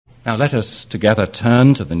Now let us together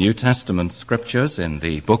turn to the New Testament scriptures in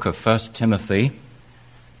the book of 1 Timothy.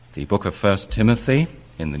 The book of 1 Timothy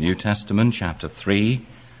in the New Testament, chapter 3,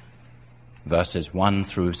 verses 1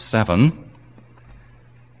 through 7,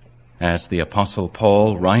 as the Apostle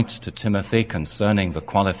Paul writes to Timothy concerning the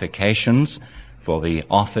qualifications for the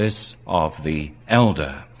office of the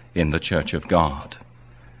elder in the Church of God.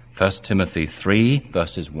 1 Timothy 3,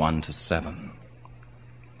 verses 1 to 7.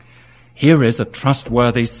 Here is a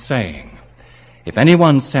trustworthy saying: if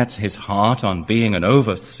anyone sets his heart on being an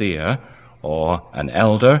overseer or an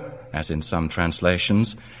elder, as in some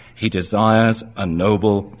translations, he desires a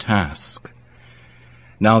noble task.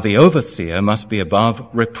 Now the overseer must be above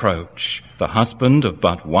reproach, the husband of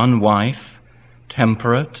but one wife,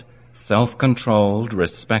 temperate, self-controlled,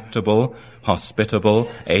 respectable,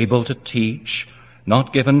 hospitable, able to teach,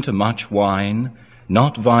 not given to much wine,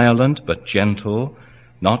 not violent but gentle,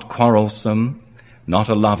 not quarrelsome, not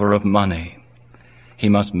a lover of money. He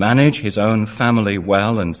must manage his own family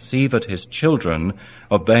well and see that his children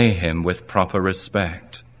obey him with proper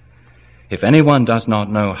respect. If anyone does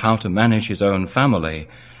not know how to manage his own family,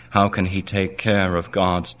 how can he take care of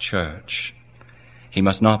God's church? He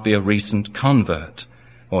must not be a recent convert,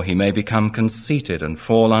 or he may become conceited and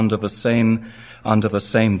fall under the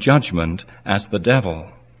same judgment as the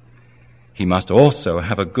devil. He must also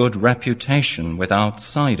have a good reputation with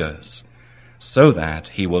outsiders, so that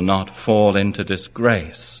he will not fall into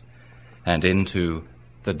disgrace and into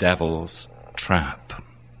the devil's trap.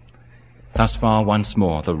 Thus far, once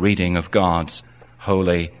more, the reading of God's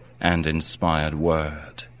holy and inspired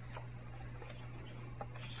word.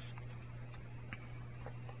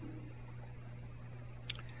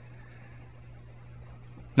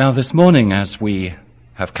 Now, this morning, as we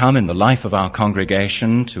have come in the life of our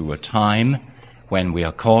congregation to a time when we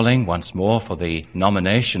are calling once more for the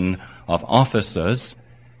nomination of officers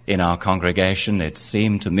in our congregation, it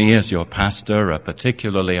seemed to me as your pastor a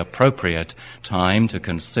particularly appropriate time to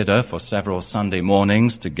consider for several Sunday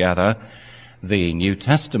mornings together the New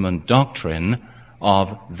Testament doctrine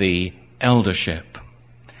of the eldership.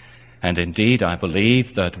 And indeed, I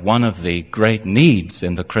believe that one of the great needs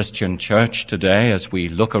in the Christian church today, as we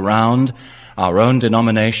look around our own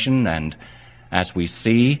denomination and as we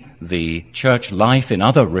see the church life in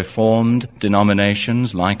other Reformed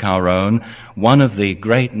denominations like our own, one of the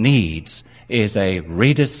great needs is a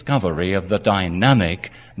rediscovery of the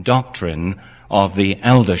dynamic doctrine of the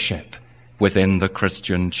eldership within the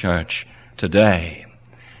Christian church today.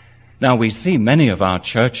 Now, we see many of our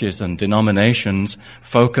churches and denominations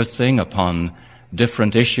focusing upon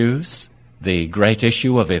different issues, the great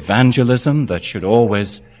issue of evangelism that should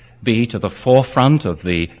always be to the forefront of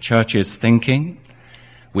the church's thinking.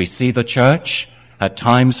 We see the church at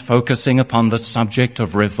times focusing upon the subject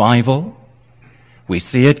of revival. We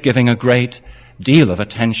see it giving a great deal of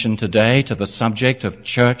attention today to the subject of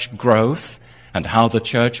church growth and how the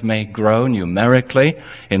church may grow numerically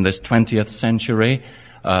in this 20th century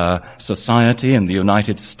society in the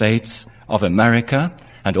United States of America.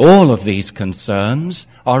 And all of these concerns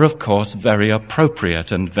are, of course, very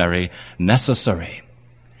appropriate and very necessary.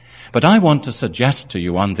 But I want to suggest to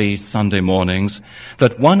you on these Sunday mornings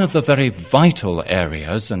that one of the very vital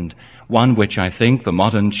areas, and one which I think the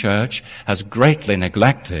modern church has greatly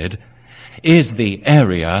neglected, is the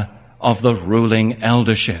area of the ruling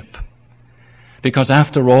eldership. Because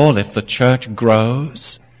after all, if the church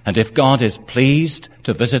grows, and if God is pleased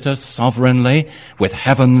to visit us sovereignly with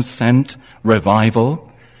heaven-sent revival,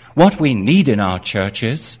 what we need in our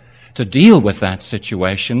churches to deal with that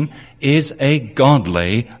situation is a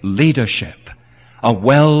godly leadership, a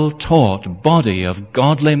well-taught body of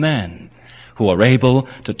godly men who are able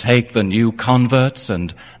to take the new converts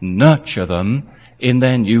and nurture them in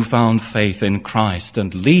their newfound faith in Christ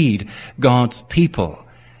and lead God's people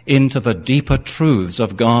into the deeper truths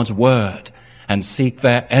of God's word and seek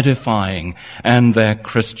their edifying and their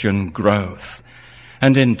Christian growth.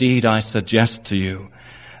 And indeed, I suggest to you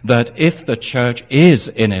that if the church is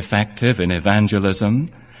ineffective in evangelism,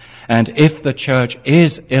 and if the church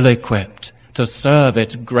is ill-equipped to serve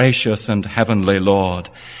its gracious and heavenly Lord,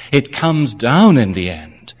 it comes down in the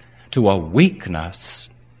end to a weakness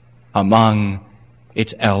among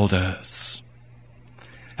its elders.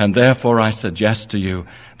 And therefore I suggest to you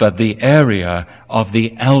that the area of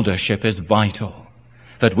the eldership is vital,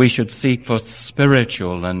 that we should seek for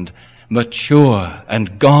spiritual and mature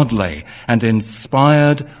and godly and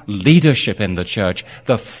inspired leadership in the church,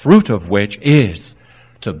 the fruit of which is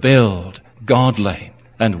to build godly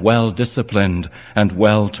and well-disciplined and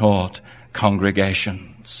well-taught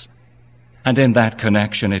congregations. And in that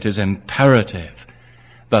connection, it is imperative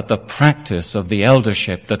that the practice of the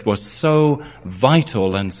eldership that was so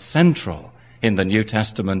vital and central in the New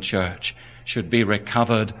Testament church should be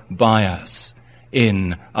recovered by us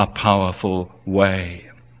in a powerful way.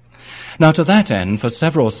 Now, to that end, for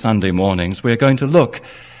several Sunday mornings, we're going to look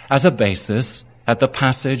as a basis at the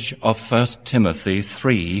passage of 1 Timothy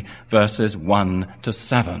 3, verses 1 to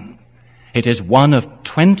 7. It is one of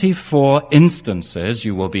 24 instances,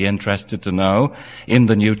 you will be interested to know, in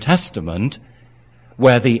the New Testament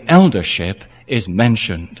where the eldership is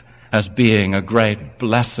mentioned as being a great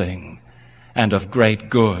blessing and of great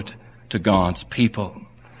good to God's people.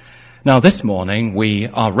 Now, this morning we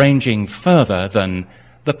are ranging further than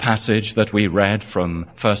the passage that we read from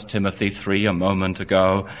 1 Timothy 3 a moment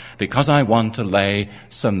ago, because I want to lay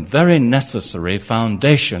some very necessary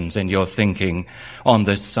foundations in your thinking on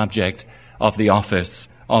this subject of the office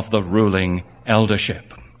of the ruling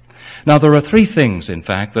eldership. Now, there are three things, in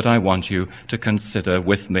fact, that I want you to consider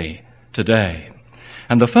with me today.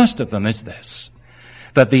 And the first of them is this,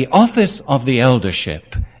 that the office of the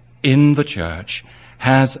eldership in the church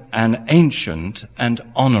has an ancient and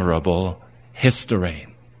honorable history.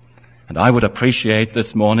 And I would appreciate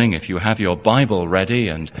this morning if you have your Bible ready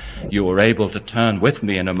and you are able to turn with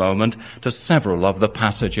me in a moment to several of the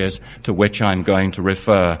passages to which I'm going to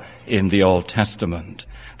refer in the Old Testament.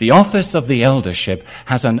 The office of the eldership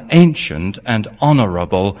has an ancient and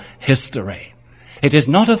honorable history. It is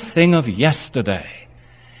not a thing of yesterday.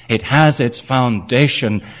 It has its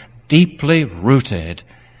foundation deeply rooted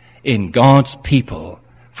in God's people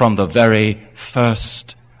from the very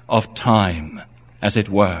first of time, as it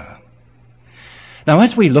were. Now,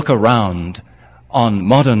 as we look around on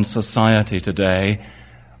modern society today,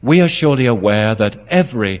 we are surely aware that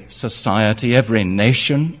every society, every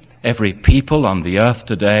nation, every people on the earth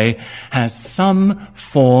today has some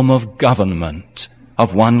form of government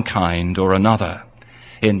of one kind or another.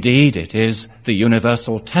 Indeed, it is the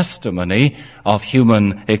universal testimony of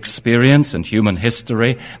human experience and human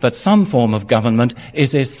history that some form of government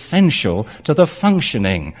is essential to the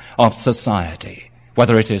functioning of society,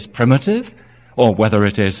 whether it is primitive or whether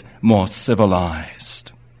it is more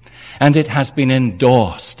civilized. And it has been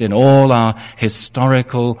endorsed in all our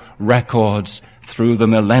historical records through the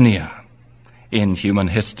millennia in human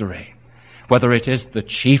history. Whether it is the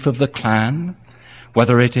chief of the clan,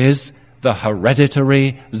 whether it is the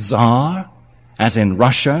hereditary czar, as in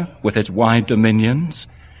Russia with its wide dominions,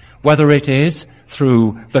 whether it is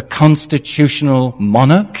through the constitutional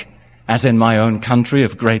monarch, as in my own country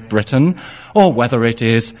of Great Britain, or whether it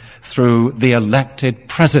is through the elected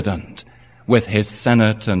president with his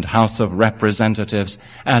Senate and House of Representatives,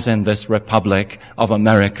 as in this Republic of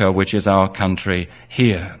America, which is our country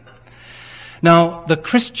here. Now, the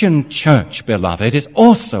Christian church, beloved, is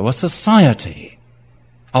also a society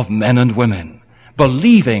of men and women,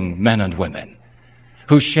 believing men and women,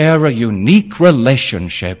 who share a unique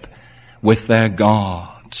relationship with their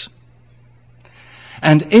God.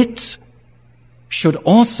 And it should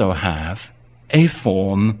also have a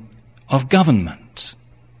form of government.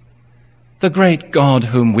 The great God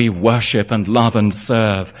whom we worship and love and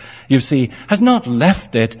serve, you see, has not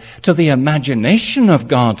left it to the imagination of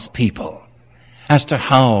God's people as to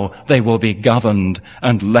how they will be governed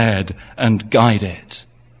and led and guided.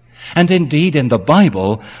 And indeed, in the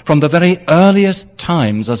Bible, from the very earliest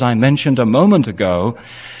times, as I mentioned a moment ago,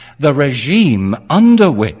 the regime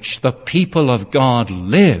under which the people of God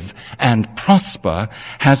live and prosper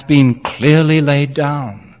has been clearly laid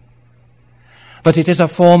down. But it is a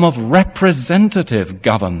form of representative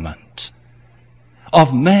government,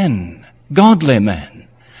 of men, godly men,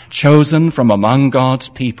 chosen from among God's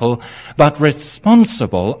people, but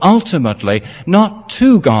responsible ultimately not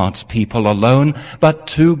to God's people alone, but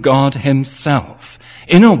to God himself.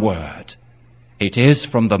 In a word, it is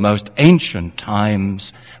from the most ancient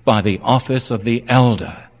times by the office of the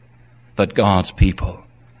elder that God's people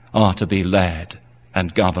are to be led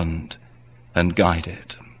and governed and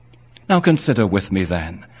guided. Now consider with me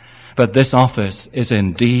then that this office is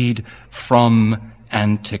indeed from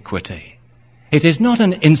antiquity. It is not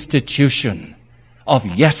an institution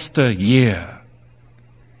of yesteryear.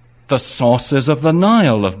 The sources of the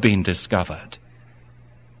Nile have been discovered,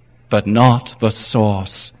 but not the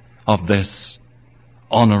source of this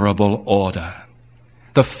honorable order.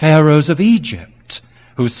 The pharaohs of Egypt,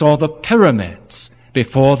 who saw the pyramids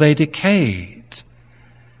before they decayed,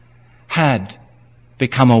 had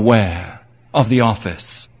become aware of the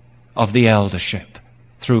office of the eldership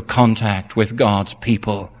through contact with God's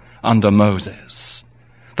people under Moses.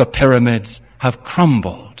 The pyramids have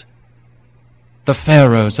crumbled. The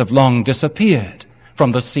pharaohs have long disappeared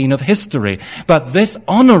from the scene of history. But this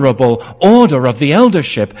honorable order of the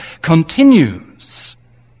eldership continues.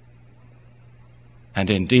 And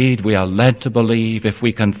indeed, we are led to believe, if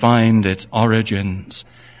we can find its origins,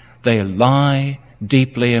 they lie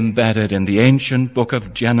deeply embedded in the ancient book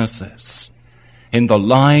of Genesis, in the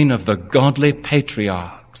line of the godly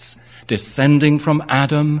patriarchs, descending from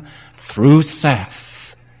Adam through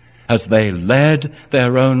Seth, as they led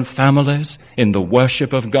their own families in the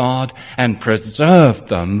worship of God and preserved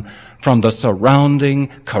them from the surrounding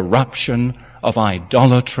corruption of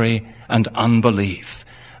idolatry and unbelief.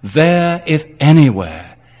 There, if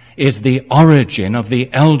anywhere, is the origin of the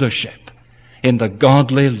eldership, in the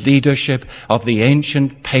godly leadership of the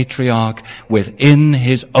ancient patriarch within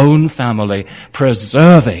his own family,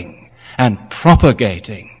 preserving and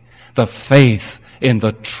propagating the faith in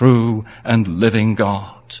the true and living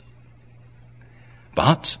God.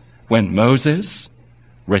 But when Moses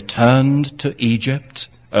returned to Egypt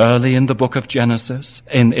early in the book of Genesis,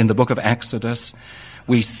 in the book of Exodus,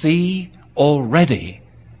 we see already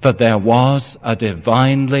that there was a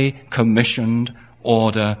divinely commissioned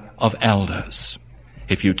order of elders.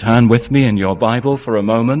 If you turn with me in your Bible for a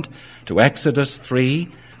moment to Exodus 3,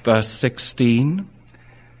 verse 16,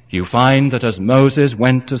 you find that as Moses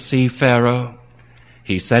went to see Pharaoh,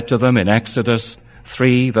 he said to them in Exodus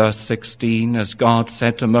 3, verse 16, as God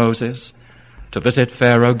said to Moses, to visit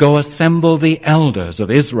Pharaoh, "Go assemble the elders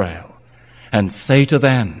of Israel and say to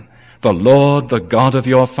them, the Lord, the God of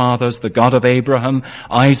your fathers, the God of Abraham,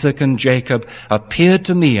 Isaac, and Jacob, appeared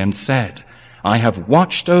to me and said, I have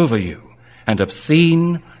watched over you and have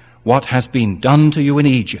seen what has been done to you in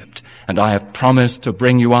Egypt, and I have promised to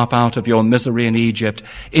bring you up out of your misery in Egypt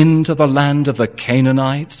into the land of the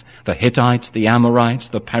Canaanites, the Hittites, the Amorites,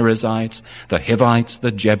 the Perizzites, the Hivites,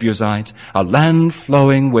 the Jebusites, a land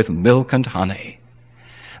flowing with milk and honey.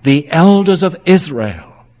 The elders of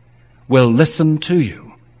Israel will listen to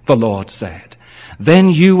you, the Lord said. Then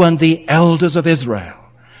you and the elders of Israel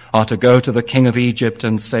are to go to the king of Egypt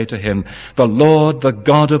and say to him, the Lord, the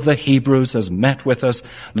God of the Hebrews, has met with us.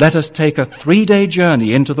 Let us take a 3-day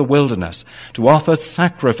journey into the wilderness to offer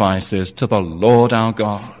sacrifices to the Lord our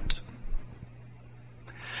God.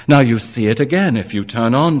 Now you see it again if you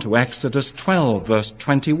turn on to Exodus 12, verse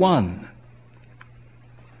 21.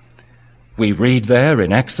 We read there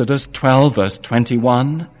in Exodus 12, verse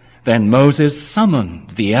 21, Then Moses summoned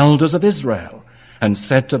the elders of Israel and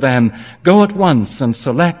said to them, Go at once and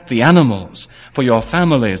select the animals for your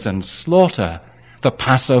families and slaughter the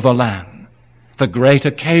Passover lamb, the great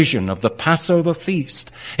occasion of the Passover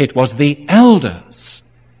feast. It was the elders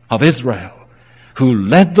of Israel who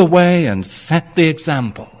led the way and set the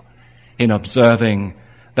example in observing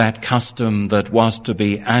that custom that was to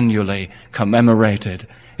be annually commemorated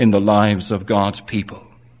in the lives of God's people.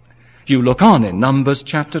 You look on in Numbers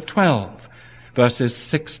chapter 12, verses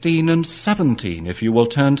 16 and 17, if you will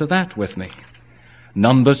turn to that with me.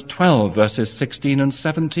 Numbers 12, verses 16 and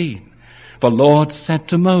 17. The Lord said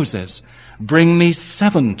to Moses, Bring me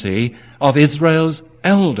 70 of Israel's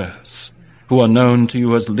elders, who are known to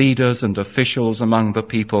you as leaders and officials among the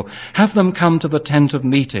people. Have them come to the tent of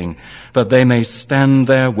meeting, that they may stand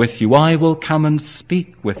there with you. I will come and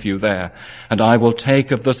speak with you there, and I will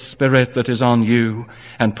take of the Spirit that is on you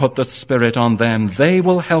and put the Spirit on them. They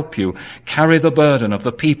will help you carry the burden of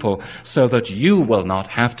the people so that you will not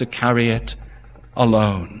have to carry it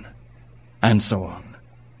alone, and so on.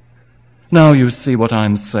 Now you see what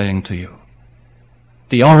I'm saying to you.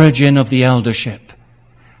 The origin of the eldership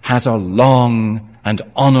has a long and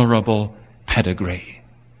honorable pedigree.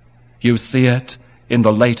 You see it in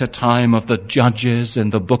the later time of the Judges in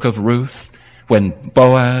the book of Ruth, when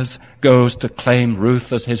Boaz goes to claim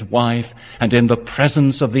Ruth as his wife, and in the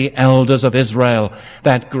presence of the elders of Israel,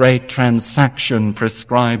 that great transaction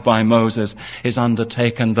prescribed by Moses is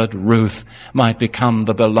undertaken that Ruth might become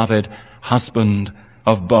the beloved husband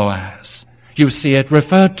of Boaz. You see it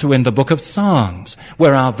referred to in the book of Psalms,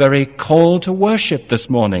 where our very call to worship this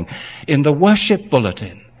morning in the worship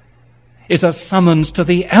bulletin is a summons to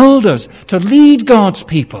the elders to lead God's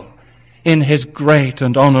people in his great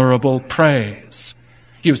and honorable praise.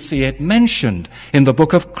 You see it mentioned in the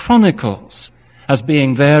book of Chronicles as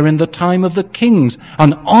being there in the time of the kings,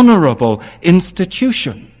 an honorable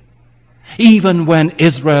institution. Even when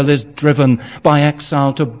Israel is driven by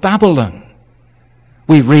exile to Babylon,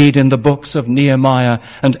 we read in the books of Nehemiah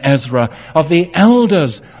and Ezra of the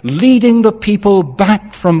elders leading the people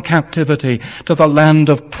back from captivity to the land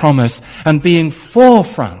of promise and being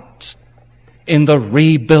forefront in the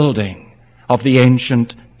rebuilding of the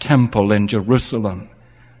ancient temple in Jerusalem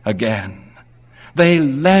again. They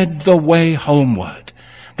led the way homeward.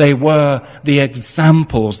 They were the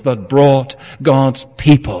examples that brought God's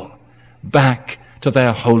people back to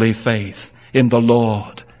their holy faith in the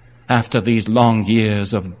Lord after these long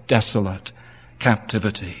years of desolate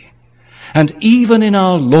captivity. And even in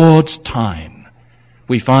our Lord's time,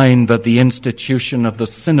 we find that the institution of the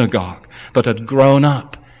synagogue that had grown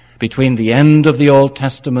up between the end of the Old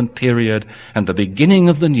Testament period and the beginning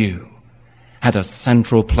of the New had a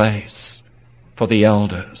central place for the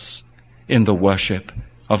elders in the worship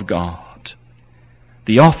of God.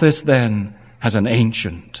 The office then has an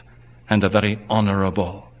ancient and a very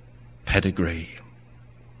honorable pedigree.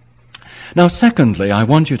 Now, secondly, I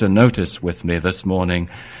want you to notice with me this morning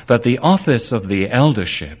that the office of the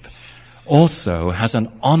eldership also has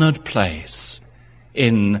an honored place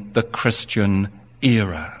in the Christian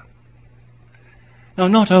era. Now,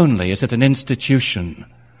 not only is it an institution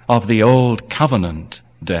of the Old Covenant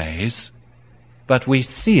days, but we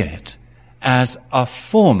see it as a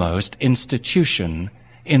foremost institution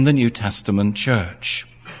in the New Testament church.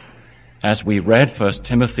 As we read 1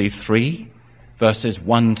 Timothy 3, verses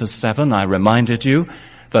 1 to 7, I reminded you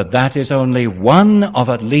that is only one of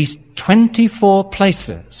at least 24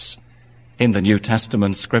 places in the New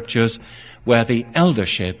Testament scriptures where the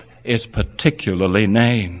eldership is particularly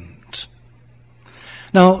named.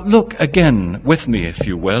 Now, look again with me, if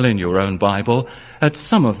you will, in your own Bible, at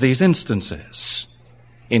some of these instances.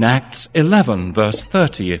 In Acts 11, verse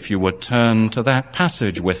 30, if you would turn to that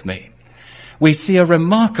passage with me, we see a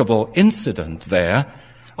remarkable incident there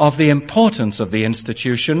of the importance of the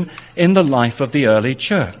institution in the life of the early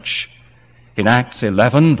church. In Acts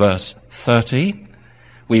 11, verse 30,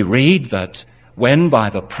 we read that when by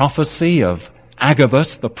the prophecy of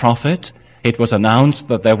Agabus the prophet, it was announced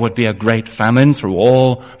that there would be a great famine through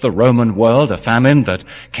all the Roman world, a famine that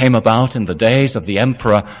came about in the days of the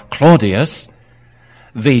Emperor Claudius,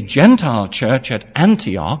 the Gentile church at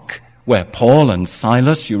Antioch, where Paul and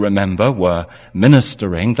Silas, you remember, were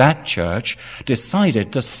ministering, that church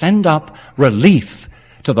decided to send up relief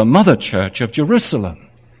to the mother church of Jerusalem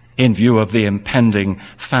in view of the impending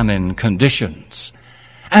famine conditions.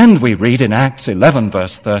 And we read in Acts 11,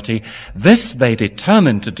 verse 30, this they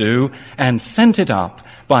determined to do and sent it up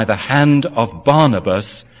by the hand of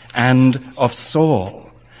Barnabas and of Saul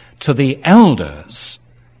to the elders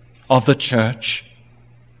of the church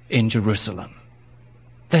in Jerusalem.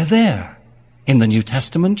 They're there in the New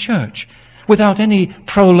Testament church without any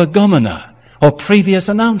prolegomena or previous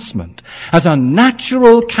announcement as a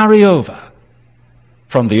natural carryover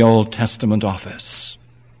from the Old Testament office.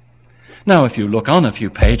 Now, if you look on a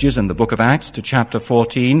few pages in the book of Acts to chapter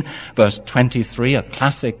 14, verse 23, a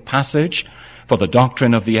classic passage for the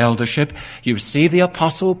doctrine of the eldership, you see the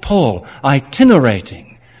Apostle Paul itinerating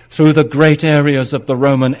through the great areas of the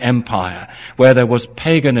Roman Empire where there was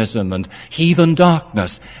paganism and heathen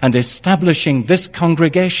darkness, and establishing this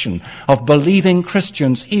congregation of believing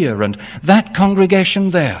Christians here and that congregation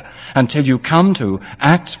there, until you come to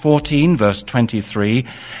Acts 14, verse 23,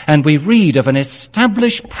 and we read of an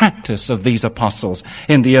established practice of these apostles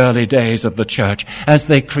in the early days of the church as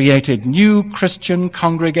they created new Christian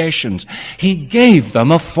congregations. He gave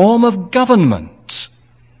them a form of government.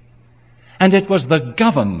 And it was the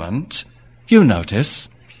government, you notice,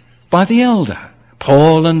 by the elder.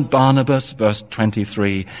 Paul and Barnabas, verse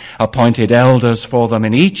 23, appointed elders for them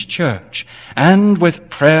in each church, and with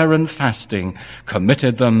prayer and fasting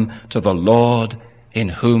committed them to the Lord in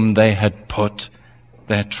whom they had put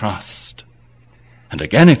their trust. And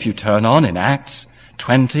again, if you turn on in Acts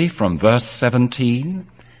 20 from verse 17,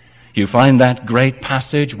 you find that great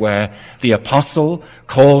passage where the apostle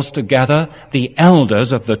calls together the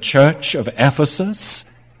elders of the church of Ephesus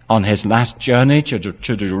on his last journey to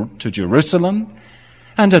Jerusalem,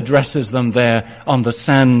 and addresses them there on the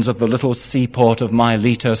sands of the little seaport of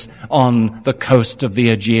Miletus on the coast of the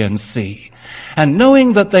Aegean Sea. And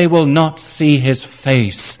knowing that they will not see his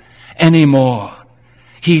face anymore,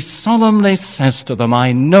 he solemnly says to them,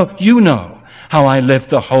 you know how I lived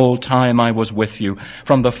the whole time I was with you,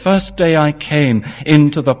 from the first day I came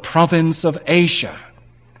into the province of Asia.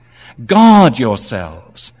 Guard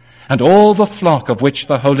yourselves, and all the flock of which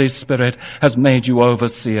the Holy Spirit has made you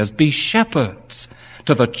overseers. Be shepherds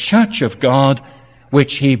to the church of God,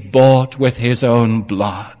 which he bought with his own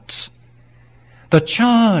blood. The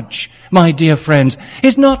charge, my dear friends,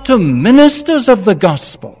 is not to ministers of the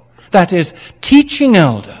gospel, that is, teaching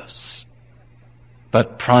elders,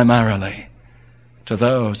 but primarily to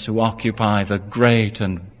those who occupy the great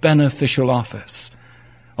and beneficial office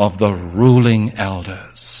of the ruling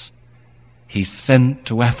elders. He sent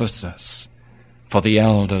to Ephesus for the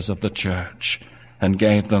elders of the church and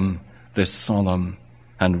gave them this solemn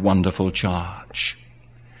and wonderful charge.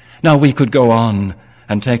 Now we could go on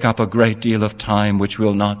and take up a great deal of time, which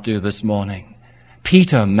we'll not do this morning.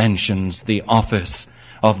 Peter mentions the office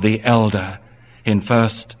of the elder in 1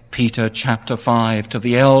 Peter chapter 5. To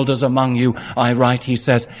the elders among you I write, he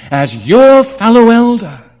says, as your fellow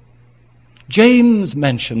elder. James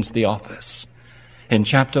mentions the office in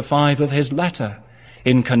chapter 5 of his letter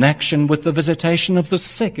in connection with the visitation of the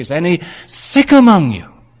sick. Is any sick among you?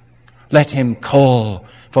 Let him call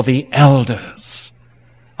for the elders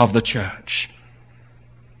of the church.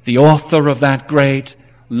 The author of that great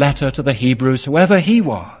letter to the Hebrews, whoever he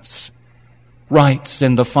was, writes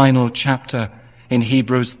in the final chapter in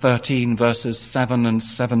Hebrews 13 verses 7 and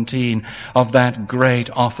 17 of that great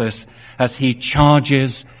office as he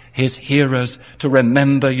charges his hearers to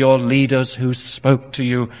remember your leaders who spoke to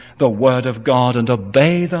you the word of God, and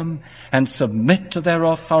obey them and submit to their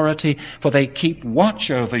authority, for they keep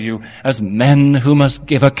watch over you as men who must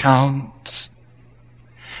give account.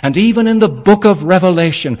 And even in the book of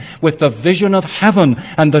Revelation, with the vision of heaven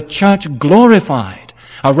and the church glorified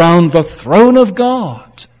around the throne of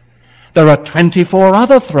God, there are 24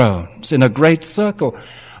 other thrones in a great circle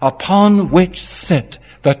upon which sit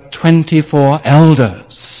the 24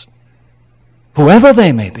 elders, whoever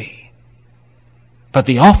they may be. But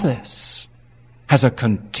the office has a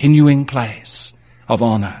continuing place of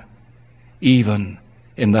honor, even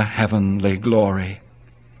in the heavenly glory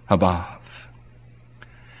above.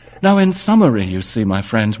 Now, in summary, you see, my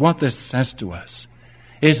friends, what this says to us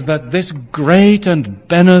is that this great and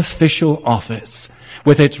beneficial office,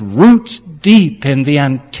 with its roots deep in the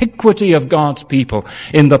antiquity of God's people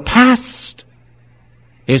in the past,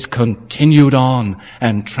 is continued on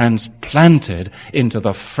and transplanted into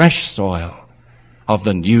the fresh soil of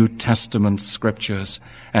the New Testament scriptures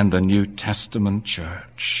and the New Testament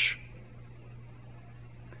church.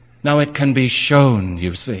 Now it can be shown,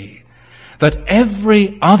 you see, that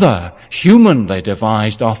every other humanly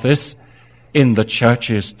devised office in the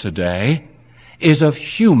churches today is of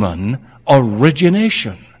human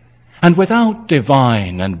origination and without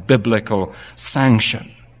divine and biblical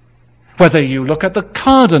sanction. Whether you look at the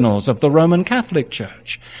cardinals of the Roman Catholic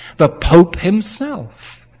Church, the Pope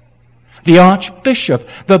himself, the Archbishop,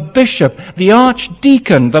 the Bishop, the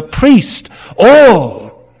Archdeacon, the priest,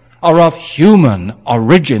 all are of human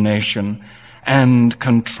origination and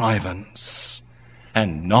contrivance,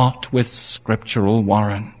 and not with scriptural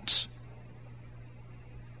warrant.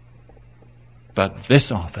 But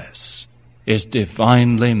this office is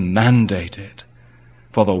divinely mandated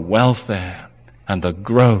for the welfare and the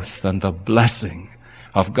growth and the blessing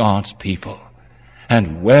of God's people.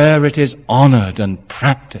 And where it is honored and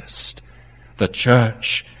practiced, the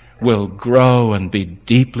church will grow and be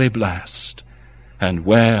deeply blessed. And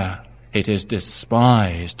where it is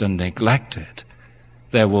despised and neglected,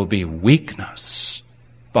 there will be weakness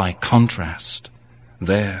by contrast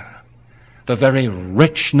there. The very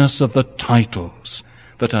richness of the titles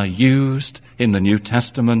that are used in the New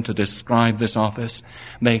Testament to describe this office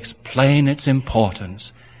makes plain its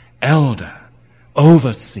importance. Elder,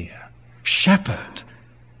 overseer, shepherd,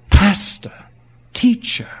 pastor,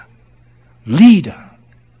 teacher, leader,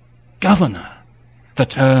 governor. The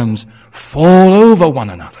terms fall over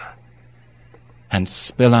one another and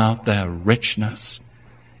spill out their richness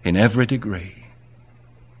in every degree.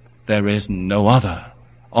 There is no other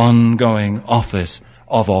ongoing office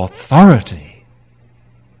of authority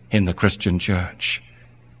in the Christian church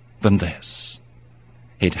than this.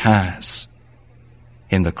 It has,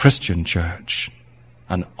 in the Christian church,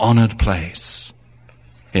 an honored place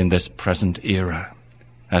in this present era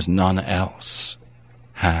as none else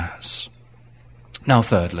has. Now,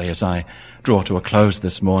 thirdly, as I draw to a close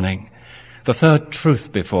this morning, the third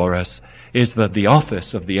truth before us is that the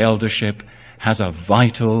office of the eldership has a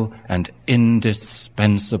vital and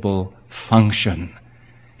indispensable function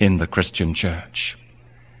in the Christian church.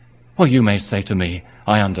 Well, you may say to me,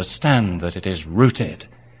 I understand that it is rooted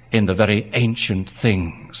in the very ancient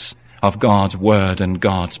things of God's word and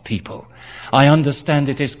God's people. I understand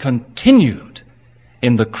it is continued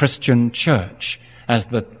in the Christian church as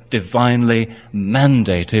the divinely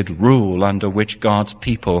mandated rule under which God's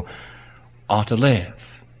people are to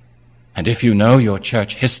live. And if you know your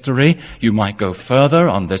church history, you might go further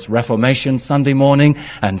on this Reformation Sunday morning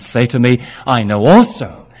and say to me, I know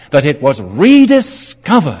also that it was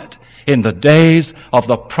rediscovered in the days of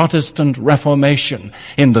the Protestant Reformation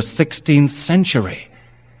in the 16th century,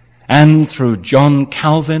 and through John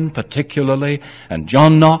Calvin particularly, and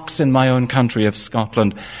John Knox in my own country of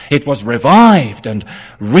Scotland, it was revived and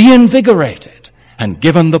reinvigorated and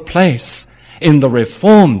given the place in the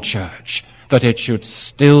Reformed Church that it should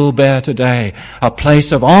still bear today, a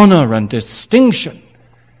place of honor and distinction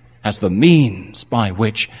as the means by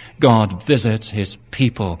which God visits his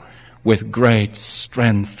people with great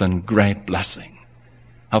strength and great blessing.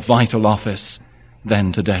 A vital office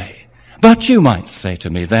then today. But you might say to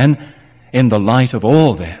me then, in the light of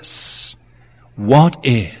all this, what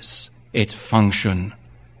is its function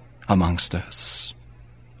amongst us?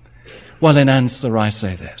 Well, in answer I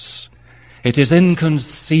say this. It is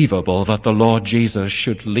inconceivable that the Lord Jesus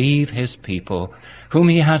should leave his people, whom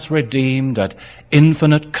he has redeemed at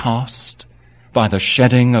infinite cost by the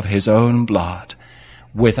shedding of his own blood,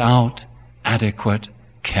 without adequate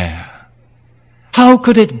care. How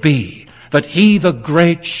could it be that he, the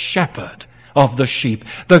great shepherd of the sheep,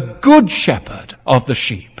 the good shepherd of the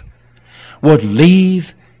sheep, would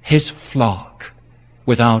leave his flock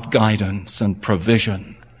without guidance and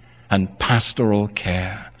provision and pastoral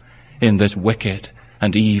care in this wicked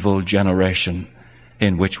and evil generation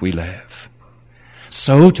in which we live?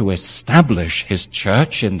 So to establish his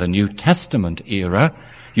church in the New Testament era,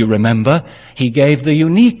 you remember, he gave the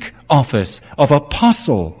unique office of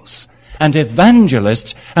apostles and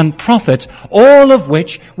evangelists and prophets, all of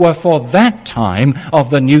which were for that time of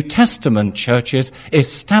the New Testament church's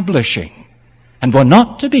establishing, and were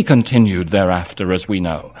not to be continued thereafter, as we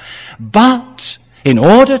know. But in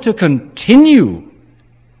order to continue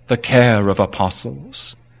the care of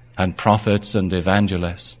apostles and prophets and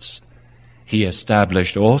evangelists, he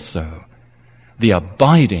established also the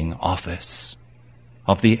abiding office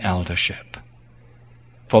of the eldership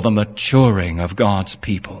for the maturing of God's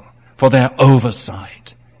people, for their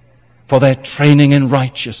oversight, for their training in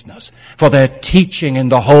righteousness, for their teaching in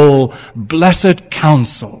the whole blessed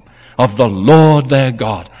counsel of the Lord their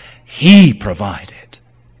God. He provided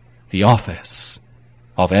the office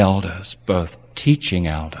of elders, both teaching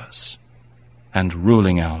elders and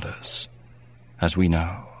ruling elders, as we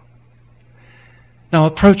know. Now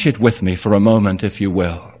approach it with me for a moment, if you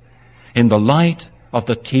will, in the light of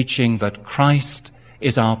the teaching that Christ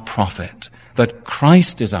is our prophet, that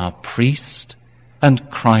Christ is our priest, and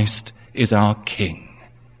Christ is our king.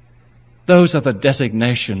 Those are the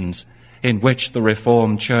designations in which the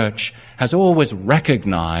Reformed Church has always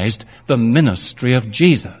recognized the ministry of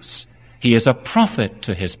Jesus. He is a prophet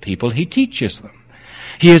to his people. He teaches them.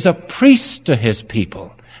 He is a priest to his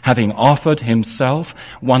people. Having offered himself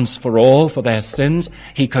once for all for their sins,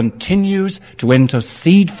 he continues to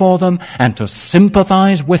intercede for them and to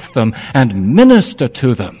sympathize with them and minister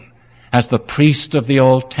to them, as the priest of the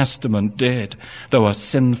Old Testament did, though a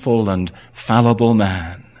sinful and fallible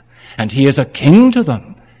man. And he is a king to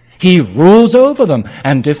them. He rules over them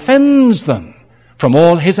and defends them from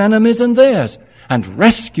all his enemies and theirs, and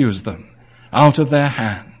rescues them out of their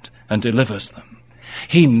hand and delivers them.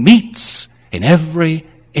 He meets in every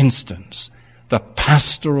instance the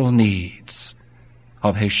pastoral needs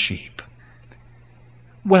of his sheep.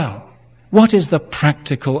 Well, what is the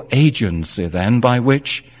practical agency then by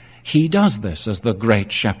which he does this as the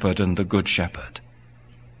great shepherd and the good shepherd?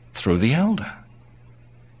 Through the elder.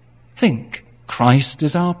 Think, Christ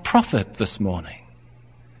is our prophet this morning,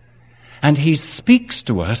 and he speaks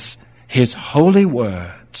to us his holy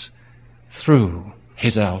word through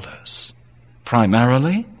his elders,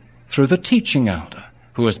 primarily through the teaching elder,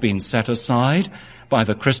 who has been set aside by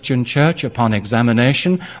the Christian church upon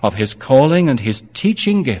examination of his calling and his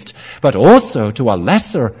teaching gift, but also to a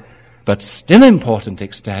lesser but still important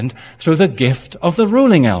extent through the gift of the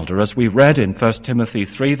ruling elder. As we read in 1 Timothy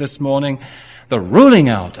 3 this morning, the ruling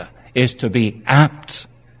elder is to be apt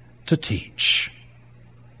to teach.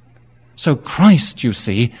 So Christ, you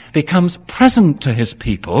see, becomes present to his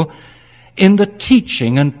people in the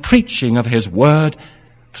teaching and preaching of his word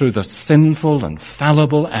through the sinful and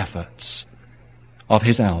fallible efforts of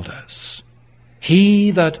his elders.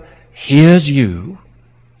 He that hears you,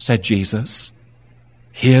 said Jesus,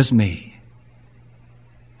 hears me.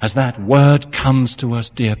 As that word comes to us,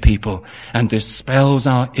 dear people, and dispels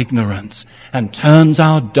our ignorance and turns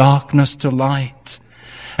our darkness to light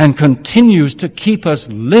and continues to keep us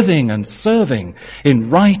living and serving in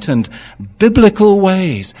right and biblical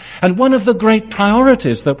ways. And one of the great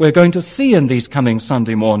priorities that we're going to see in these coming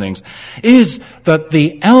Sunday mornings is that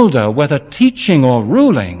the elder, whether teaching or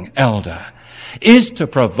ruling elder, is to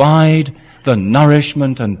provide the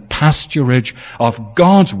nourishment and pasturage of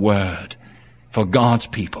God's word for God's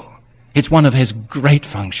people. It's one of his great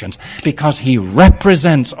functions because he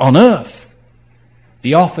represents on earth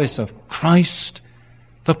the office of Christ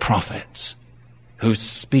the prophet, who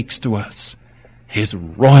speaks to us his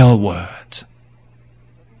royal word.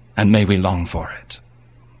 And may we long for it.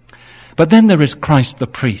 But then there is Christ the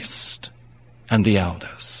priest and the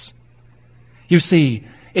elders. You see,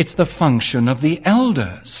 it's the function of the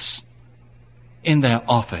elders in their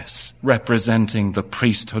office representing the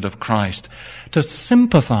priesthood of Christ to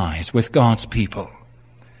sympathize with God's people.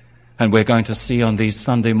 And we're going to see on these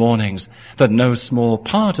Sunday mornings that no small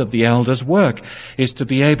part of the elders' work is to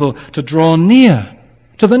be able to draw near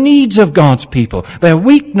to the needs of God's people, their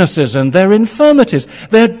weaknesses and their infirmities,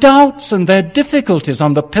 their doubts and their difficulties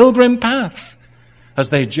on the pilgrim path as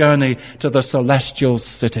they journey to the celestial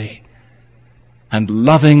city, and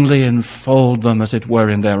lovingly enfold them, as it were,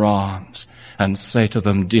 in their arms and say to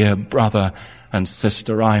them, dear brother and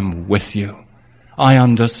sister, I'm with you. I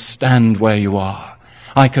understand where you are.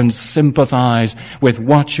 I can sympathize with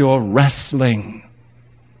what you're wrestling.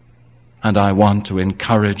 And I want to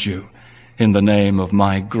encourage you in the name of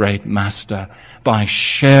my great Master by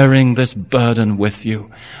sharing this burden with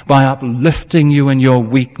you, by uplifting you in your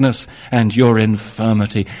weakness and your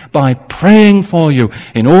infirmity, by praying for you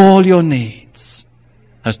in all your needs,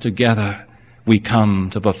 as together we come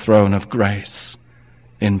to the throne of grace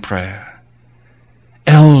in prayer.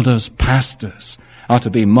 Elders, pastors are to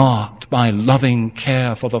be marked by loving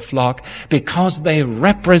care for the flock because they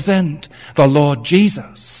represent the Lord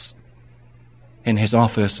Jesus in his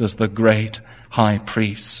office as the great high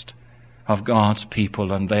priest of God's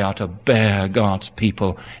people, and they are to bear God's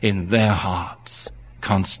people in their hearts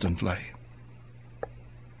constantly.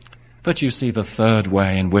 But you see, the third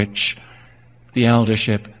way in which the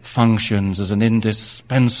eldership functions as an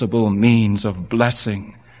indispensable means of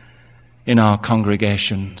blessing in our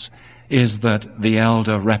congregations is that the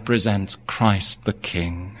elder represents Christ the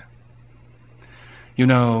King. You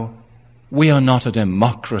know, we are not a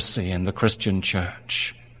democracy in the Christian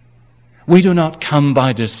church. We do not come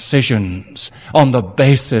by decisions on the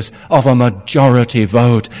basis of a majority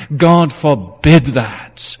vote. God forbid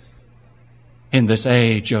that in this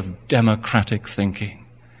age of democratic thinking.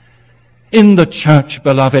 In the church,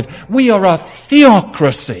 beloved, we are a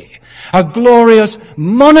theocracy, a glorious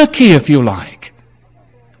monarchy, if you like,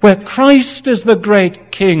 where Christ is the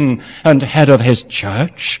great King and head of his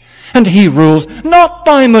church, and he rules not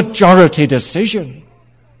by majority decision,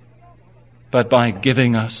 but by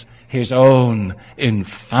giving us his own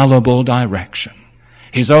infallible direction,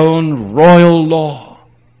 his own royal law,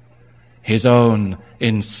 his own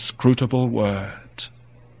inscrutable word.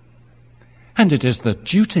 And it is the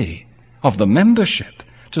duty of the membership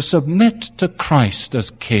to submit to Christ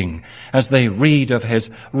as King as they read of his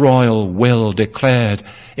royal will declared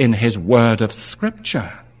in his word of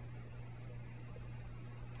Scripture.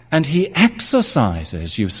 And he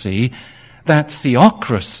exercises, you see, that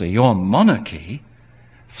theocracy or monarchy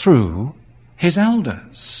through his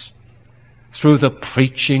elders, through the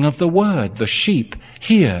preaching of the word. The sheep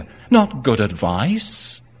hear not good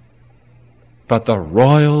advice, but the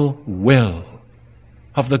royal will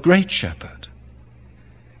of the great shepherd.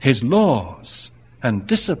 His laws and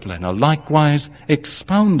discipline are likewise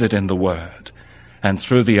expounded in the word, and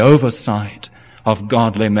through the oversight of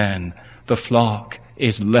godly men, the flock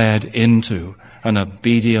is led into an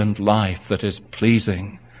obedient life that is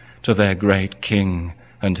pleasing to their great King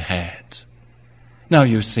and head. Now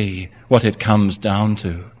you see, what it comes down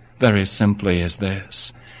to very simply is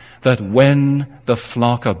this, that when the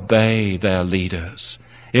flock obey their leaders,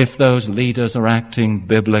 if those leaders are acting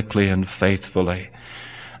biblically and faithfully,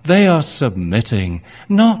 they are submitting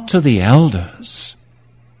not to the elders,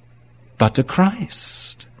 but to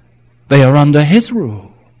Christ. They are under his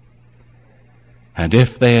rule. And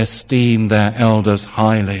if they esteem their elders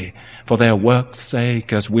highly for their work's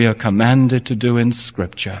sake, as we are commanded to do in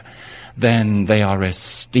Scripture, then they are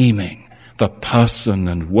esteeming the person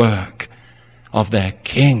and work of their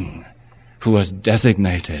King, who has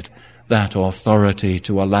designated that authority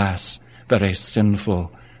to, alas, very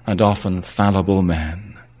sinful and often fallible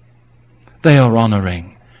men. They are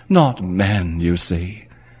honoring not men, you see,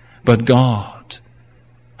 but God.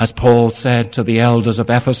 As Paul said to the elders of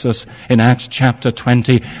Ephesus in Acts chapter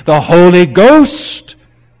 20, the Holy Ghost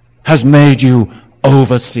has made you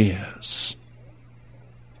overseers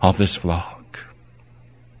of this flock.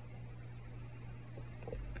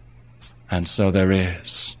 And so there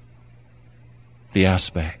is the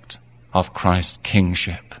aspect of Christ's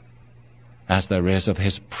kingship, as there is of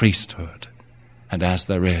his priesthood, and as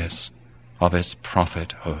there is of his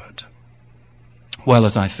prophethood. Well,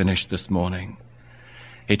 as I finish this morning,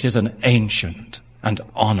 it is an ancient and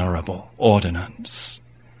honorable ordinance.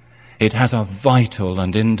 It has a vital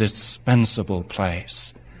and indispensable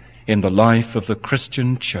place in the life of the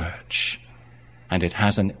Christian church, and it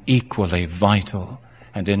has an equally vital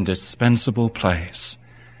and indispensable place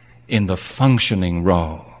in the functioning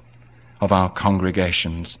role of our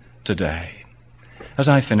congregations today. As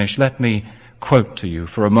I finish, let me quote to you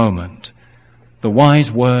for a moment the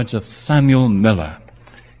wise words of Samuel Miller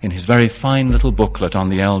in his very fine little booklet on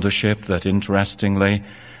the eldership that, interestingly,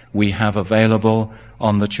 we have available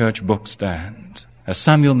on the church bookstand. As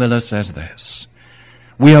Samuel Miller says this,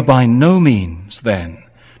 "We are by no means, then,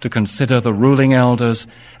 to consider the ruling elders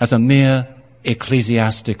as a mere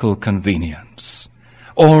ecclesiastical convenience,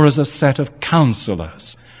 or as a set of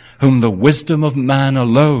counselors whom the wisdom of man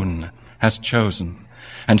alone has chosen,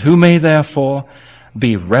 and who may therefore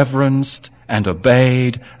be reverenced and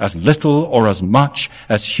obeyed as little or as much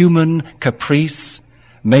as human caprice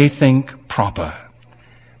may think proper,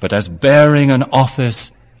 but as bearing an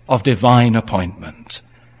office of divine appointment,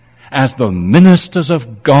 as the ministers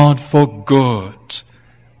of God for good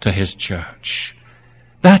to his church."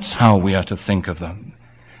 That's how we are to think of them,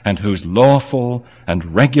 and whose lawful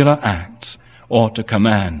and regular acts ought to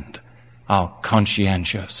command our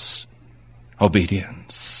conscientious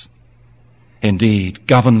obedience. Indeed,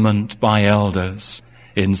 government by elders,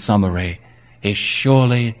 in summary, is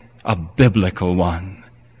surely a biblical one,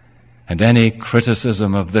 and any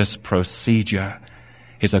criticism of this procedure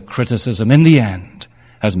is a criticism in the end,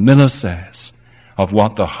 as Miller says, of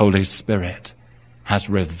what the Holy Spirit has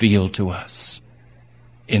revealed to us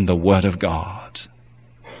in the Word of God.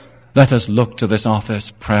 Let us look to this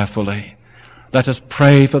office prayerfully. Let us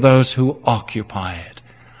pray for those who occupy it.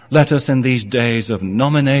 Let us, in these days of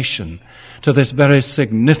nomination to this very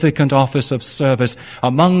significant office of service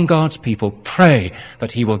among God's people, pray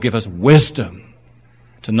that he will give us wisdom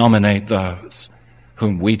to nominate those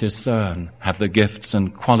whom we discern have the gifts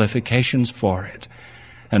and qualifications for it,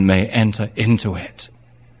 and may enter into it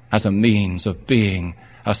as a means of being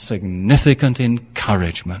a significant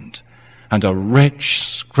encouragement and a rich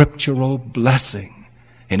scriptural blessing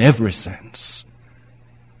in every sense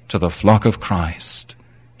to the flock of Christ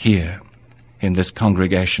here in this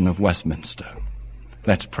congregation of Westminster.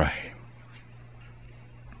 Let's pray.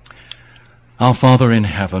 Our Father in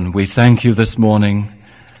heaven, we thank you this morning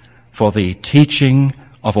for the teaching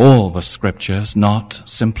of all the Scriptures, not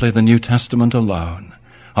simply the New Testament alone,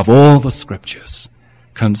 of all the Scriptures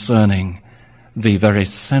concerning the very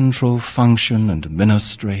central function and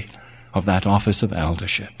ministry of that office of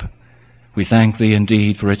eldership. We thank thee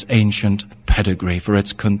indeed for its ancient pedigree, for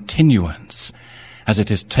its continuance as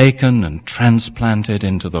it is taken and transplanted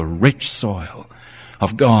into the rich soil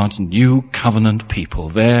of God's new covenant people,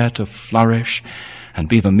 there to flourish and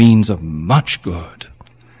be the means of much good.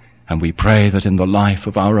 And we pray that in the life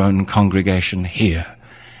of our own congregation here,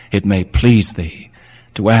 it may please thee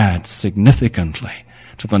to add significantly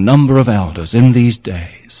to the number of elders in these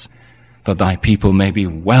days, that thy people may be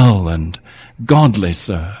well and godly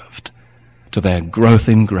served, to their growth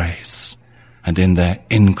in grace and in their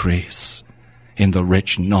increase in the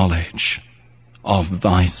rich knowledge of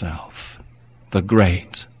thyself, the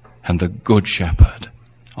great and the good shepherd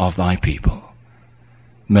of thy people.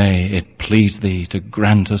 May it please thee to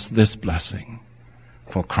grant us this blessing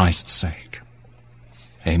for Christ's sake.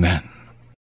 Amen.